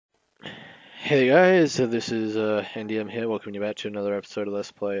Hey guys, so this is NDM here, welcoming you back to another episode of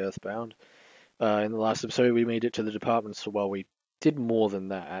Let's Play Earthbound. In the last episode we made it to the department store. Well, we did more than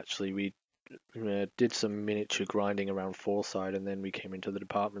that actually. We did some miniature grinding around Fourside, and then we came into the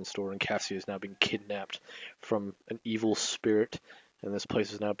department store, and Cassie has now been kidnapped from an evil spirit, and this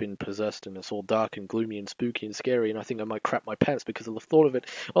place has now been possessed, and it's all dark and gloomy and spooky and scary, and I think I might crap my pants because of the thought of it.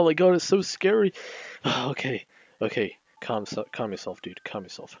 Oh my god, it's so scary! Okay, calm yourself, dude, calm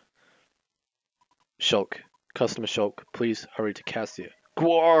yourself. Shulk. Customer Shulk, please hurry to cashier.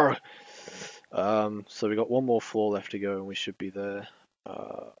 Gwar! So we got one more floor left to go and we should be there.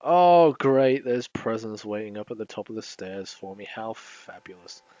 Oh great, there's presents waiting up at the top of the stairs for me. How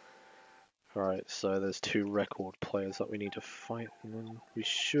fabulous. Alright, so there's 2 record players that we need to fight and then we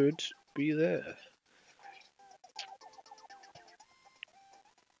should be there.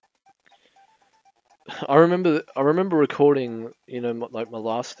 I remember recording, like my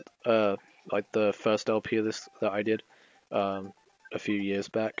last like the first LP of this that I did a few years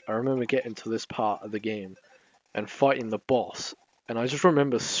back. I remember getting to this part of the game and fighting the boss, and I just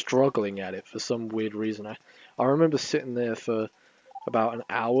remember struggling at it for some weird reason. I remember sitting there for about an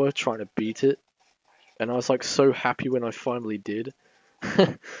hour trying to beat it, and I was like so happy when I finally did.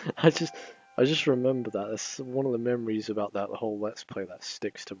 I just remember that. That's one of the memories about that whole Let's Play that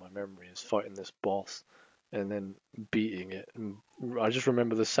sticks to my memory, is fighting this boss and then beating it. And I just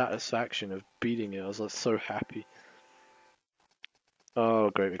remember the satisfaction of beating it. I was like so happy. Oh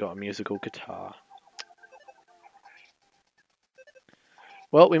great, we got a musical guitar.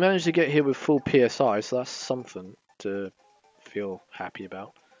 Well, we managed to get here with full PSI, so that's something to feel happy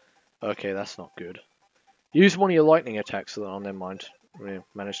about. Okay, that's not good. Use one of your lightning attacks, so that, oh, never mind. We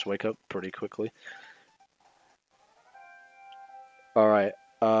managed to wake up pretty quickly. Alright,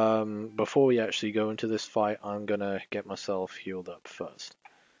 before we actually go into this fight, I'm gonna get myself healed up first.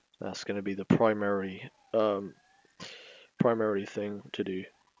 That's gonna be the primary thing to do.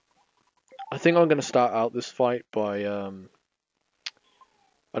 I think I'm gonna start out this fight by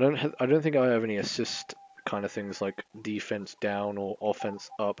I don't think I have any assist kind of things like defense down or offense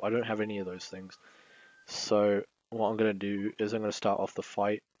up. I don't have any of those things. So what I'm gonna do is I'm gonna start off the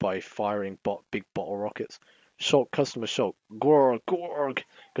fight by firing big bottle rockets. Shulk, customer Shulk, gorg,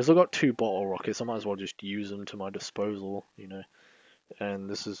 because I've got 2 bottle rockets. I might as well just use them to my disposal, you know. And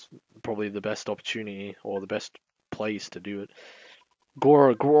this is probably the best opportunity or the best place to do it.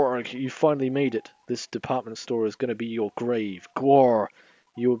 Gorg, you finally made it. This department store is gonna be your grave. Gwar.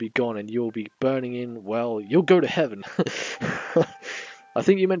 You will be gone and you will be burning in, well, you'll go to heaven. I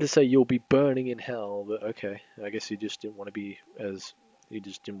think you meant to say you'll be burning in hell, but okay. I guess you just didn't want to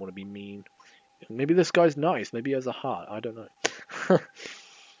be mean. Maybe this guy's nice, maybe he has a heart, I don't know.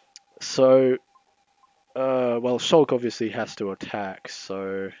 So, well, Shulk obviously has to attack,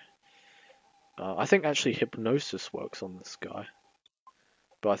 so I think actually Hypnosis works on this guy.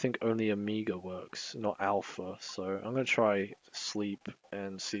 But I think only Omega works, not Alpha, so I'm going to try Sleep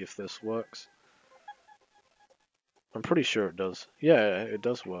and see if this works. I'm pretty sure it does. Yeah, it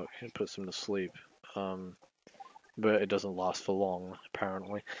does work. It puts him to sleep. But it doesn't last for long,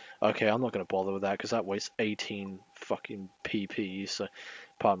 apparently. Okay, I'm not going to bother with that, because that wastes 18 fucking PP, so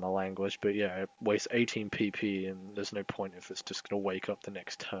pardon my language, but yeah, it wastes 18 PP, and there's no point if it's just going to wake up the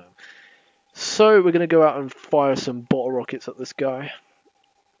next turn. So, we're going to go out and fire some bottle rockets at this guy,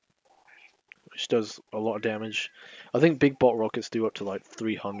 which does a lot of damage. I think big bottle rockets do up to like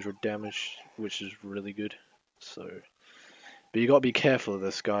 300 damage, which is really good. So, but you got to be careful of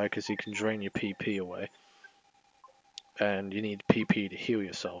this guy because he can drain your PP away, and you need PP to heal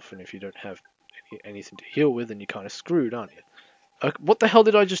yourself. And if you don't have anything to heal with, then you're kind of screwed, aren't you? What the hell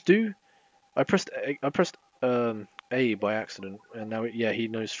did I just do? I pressed A by accident, and now yeah, he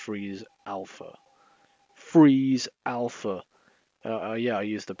knows Freeze Alpha. Freeze Alpha. Yeah, I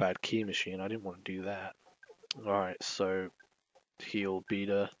used the bad key machine. I didn't want to do that. Alright, so heal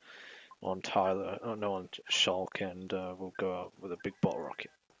Beta on Tyler. Oh no, on Shulk, and we'll go out with a big bottle rocket.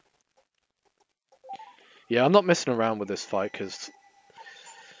 Yeah, I'm not messing around with this fight because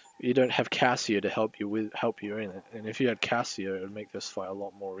you don't have Cassia to help you in it. And if you had Cassia, it would make this fight a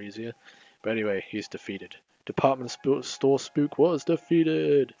lot more easier. But anyway, he's defeated. Department Store Spook was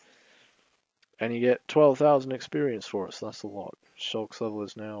defeated. And you get 12,000 experience for it, so that's a lot. Shulk's level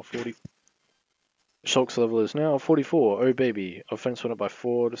is now 40. Shulk's level is now 44. Oh baby. Offense went up by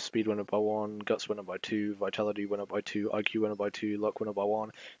 4, speed went up by 1, guts went up by 2, vitality went up by 2, IQ went up by 2, luck went up by 1.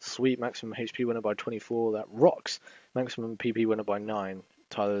 Sweet, maximum HP went up by 24. That rocks. Maximum PP went up by 9.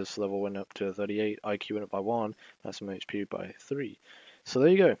 Tyler's level went up to 38. IQ went up by 1. Maximum HP by 3. So there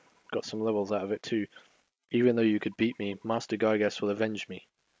you go. Got some levels out of it too. Even though you could beat me, Master Gygas will avenge me.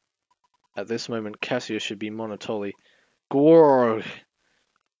 At this moment, Cassius should be Monotoli. Gorg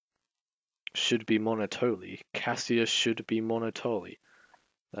should be Monotoli. Cassius should be Monotoli.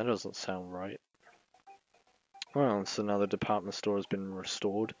 That doesn't sound right. Well, so now the department store has been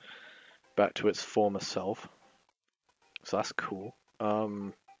restored back to its former self. So that's cool.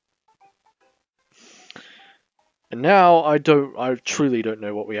 And now I truly don't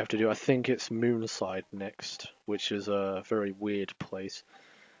know what we have to do. I think it's Moonside next, which is a very weird place.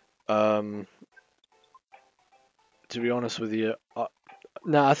 To be honest with you,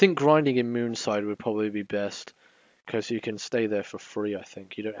 I think grinding in Moonside would probably be best, because you can stay there for free, I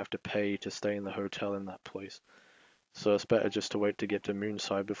think. You don't have to pay to stay in the hotel in that place. So it's better just to wait to get to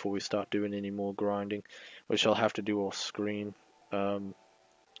Moonside before we start doing any more grinding, which I'll have to do off screen.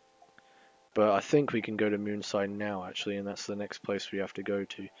 But I think we can go to Moonside now, actually, and that's the next place we have to go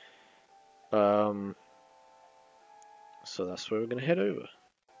to. So that's where we're going to head over.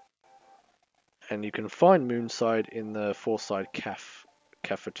 And you can find Moonside in the Fourside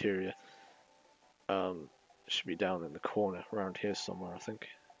cafeteria. It should be down in the corner, around here somewhere, I think.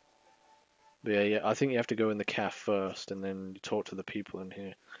 But yeah, I think you have to go in the caf first, and then you talk to the people in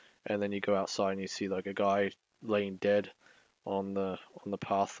here. And then you go outside and you see like a guy laying dead on the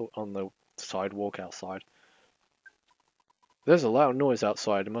path, on the sidewalk outside. There's a loud noise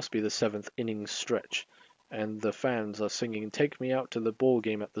outside. It must be the 7th inning stretch, and the fans are singing "Take Me Out to the Ball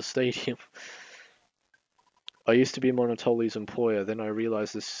Game at the Stadium." I used to be Monotoli's employer, then I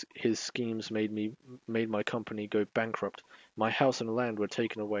realized his schemes made my company go bankrupt. My house and land were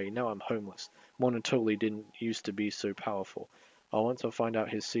taken away, now I'm homeless. Monotoli didn't used to be so powerful. I want to find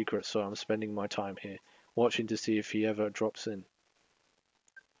out his secret, so I'm spending my time here, watching to see if he ever drops in.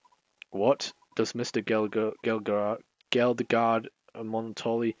 What? Does Mr. Geldegard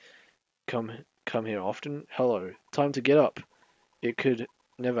Monotoli come here often? Hello. Time to get up. It could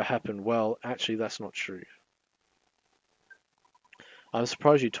never happen. Well, actually that's not true. I'm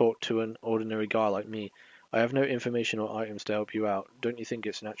surprised you talk to an ordinary guy like me. I have no information or items to help you out. Don't you think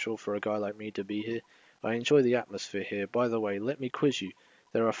it's natural for a guy like me to be here? I enjoy the atmosphere here. By the way, let me quiz you.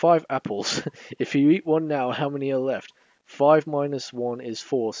 There are 5 apples. If you eat one now, how many are left? 5 minus 1 is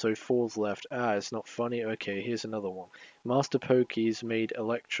 4, so 4's left. Ah, it's not funny? Okay, here's another one. Master Pokey's made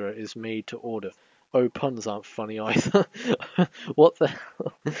Electra is made to order. Oh, puns aren't funny either. What the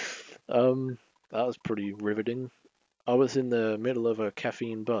hell? That was pretty riveting. I was in the middle of a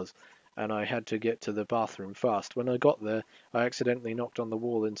caffeine buzz, and I had to get to the bathroom fast. When I got there, I accidentally knocked on the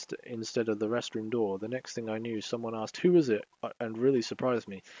wall instead of the restroom door. The next thing I knew, someone asked, "Who is it?" and really surprised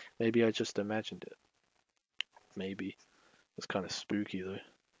me. Maybe I just imagined it. Maybe. It's kind of spooky, though.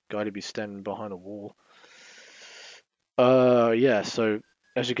 Guy to be standing behind a wall. Yeah, so,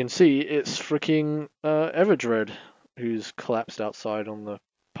 as you can see, it's freaking Everdread, who's collapsed outside on the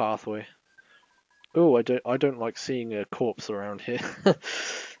pathway. Oh, I don't like seeing a corpse around here.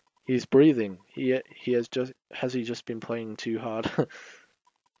 He's breathing. Has he just been playing too hard?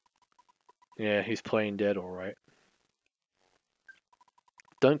 Yeah, he's playing dead, all right.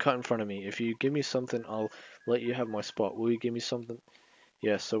 Don't cut in front of me. If you give me something, I'll let you have my spot. Will you give me something?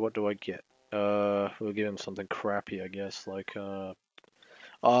 Yeah, so what do I get? We'll give him something crappy, I guess. Like,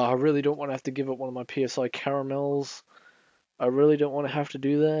 I really don't want to have to give up one of my PSI caramels. I really don't want to have to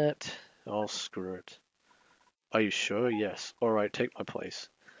do that. Oh, screw it. Are you sure? Yes. Alright, take my place.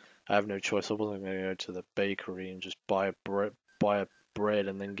 I have no choice. I wasn't going to go to the bakery and just buy a bread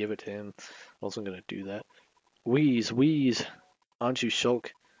and then give it to him. I wasn't going to do that. Wheeze. Aren't you Shulk?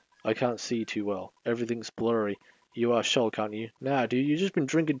 I can't see too well. Everything's blurry. You are Shulk, aren't you? Nah, dude, you've just been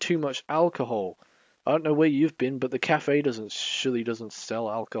drinking too much alcohol. I don't know where you've been, but the cafe surely doesn't sell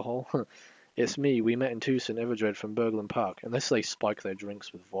alcohol. It's me. We met in Tucson, Everdread from Berglund Park. Unless they spike their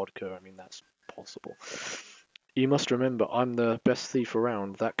drinks with vodka, I mean, that's possible. You must remember, I'm the best thief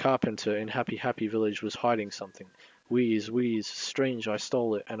around. That carpenter in Happy Village was hiding something. Wheeze. Strange, I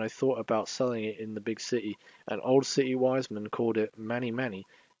stole it, and I thought about selling it in the big city. An old city wiseman called it Manny.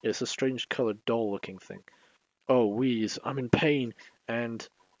 It's a strange colored doll-looking thing. Oh, Wheeze, I'm in pain, and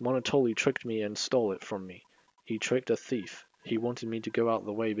Monotoli tricked me and stole it from me. He tricked a thief. He wanted me to go out of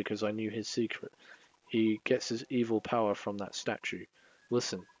the way because I knew his secret. He gets his evil power from that statue.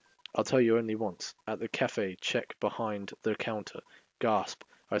 Listen, I'll tell you only once. At the cafe, check behind the counter. Gasp.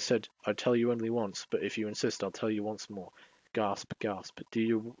 I said I'd tell you only once, but if you insist, I'll tell you once more. Gasp. Do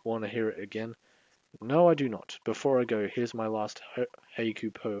you want to hear it again? No, I do not. Before I go, here's my last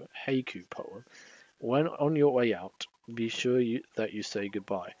haiku poem. When on your way out, be sure that you say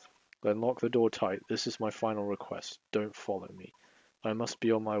goodbye. Then lock the door tight. This is my final request. Don't follow me. I must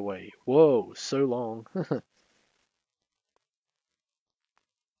be on my way. Whoa, so long.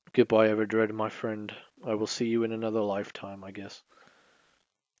 Goodbye, Everdread, my friend. I will see you in another lifetime, I guess.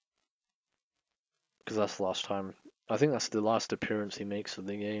 Because that's the last time. I think that's the last appearance he makes of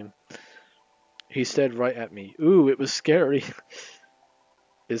the game. He stared right at me. Ooh, it was scary.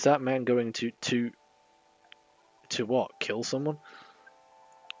 Is that man going to what? Kill someone?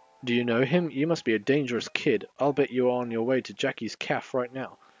 Do you know him? You must be a dangerous kid. I'll bet you are on your way to Jackie's calf right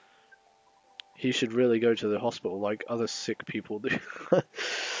now. He should really go to the hospital like other sick people do.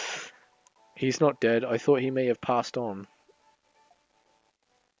 He's not dead. I thought he may have passed on.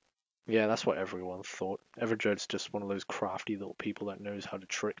 Yeah, that's what everyone thought. Everdread's just one of those crafty little people that knows how to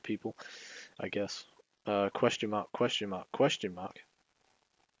trick people, I guess. Question mark, question mark, question mark.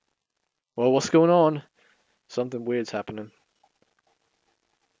 Well, what's going on? Something weird's happening.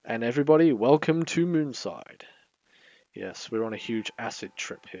 And everybody, welcome to Moonside. Yes, we're on a huge acid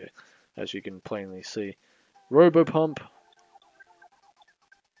trip here, as you can plainly see. Robopump.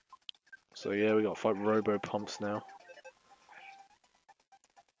 So yeah, we got 5 Robopumps now.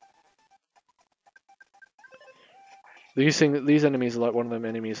 These enemies are like one of them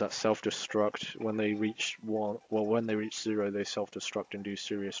enemies that self-destruct when they reach 1. Well, when they reach 0, they self-destruct and do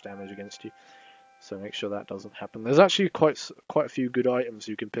serious damage against you. So make sure that doesn't happen. There's actually quite a few good items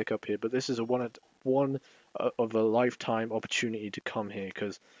you can pick up here, but this is a one of a lifetime opportunity to come here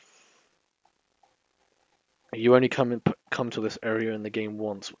because you only come to this area in the game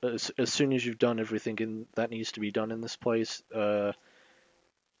once. As soon as you've done everything that needs to be done in this place,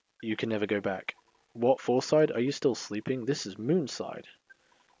 you can never go back. What, Fourside? Are you still sleeping? This is Moonside.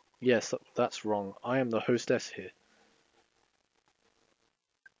 Yes, that's wrong. I am the hostess here.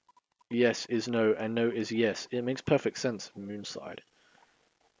 Yes is no, and no is yes. It makes perfect sense, Moonside.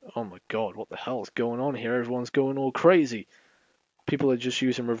 Oh my god, what the hell is going on here? Everyone's going all crazy. People are just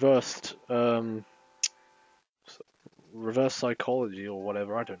using reverse psychology or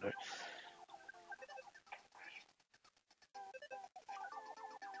whatever, I don't know.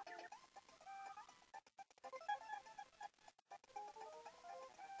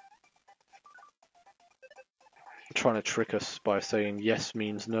 Trying to trick us by saying yes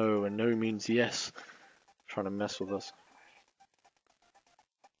means no and no means yes. Trying to mess with us.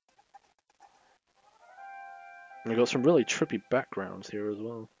 And we've got some really trippy backgrounds here as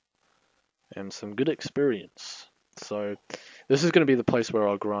well. And some good experience. So this is going to be the place where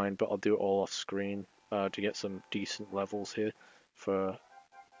I'll grind, but I'll do it all off screen to get some decent levels here for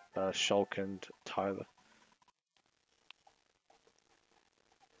Shulk and Tyler.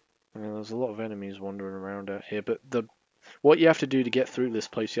 And there's a lot of enemies wandering around out here, but what you have to do to get through this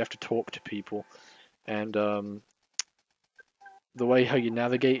place, you have to talk to people, and the way how you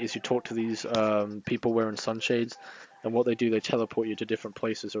navigate is you talk to these people wearing sunshades, and what they do, they teleport you to different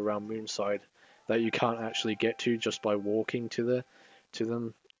places around Moonside that you can't actually get to just by walking to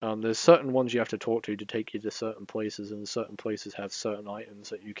them. There's certain ones you have to talk to take you to certain places, and certain places have certain items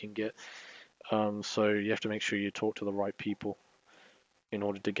that you can get. So you have to make sure you talk to the right people in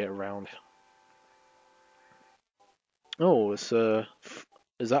order to get around. Oh, is that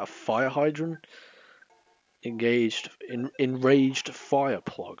a fire hydrant? Enraged fire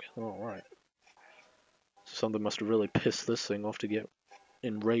plug. Oh, right. Something must have really pissed this thing off to get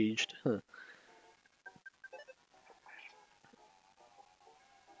enraged. Huh.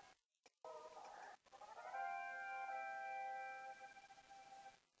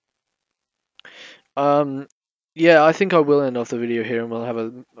 Yeah, I think I will end off the video here, and we'll have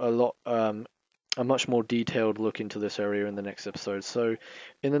a much more detailed look into this area in the next episode. So,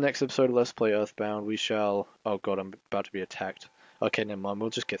 in the next episode of Let's Play Earthbound, we shall... Oh god, I'm about to be attacked. Okay, never mind, we'll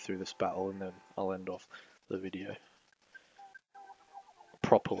just get through this battle, and then I'll end off the video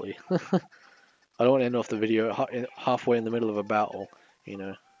properly. I don't want to end off the video halfway in the middle of a battle, you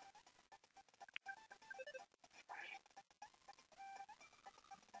know.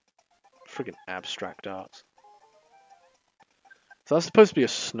 Friggin' abstract arts. So that's supposed to be a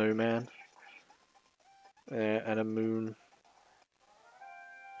snowman. And a moon.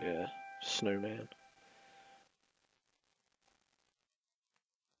 Yeah, snowman.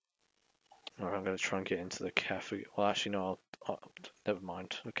 Alright, I'm going to try and get into the cafe. Well, actually, no, never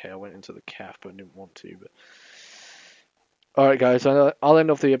mind. Okay, I went into the caf, but I didn't want to. But alright, guys, I'll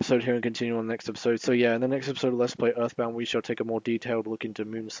end off the episode here and continue on the next episode. So, yeah, in the next episode of Let's Play Earthbound, we shall take a more detailed look into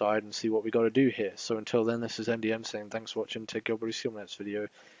Moonside and see what we got to do here. So, until then, this is NDM saying thanks for watching. Take care, everybody. See you on the next video,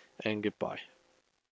 and goodbye.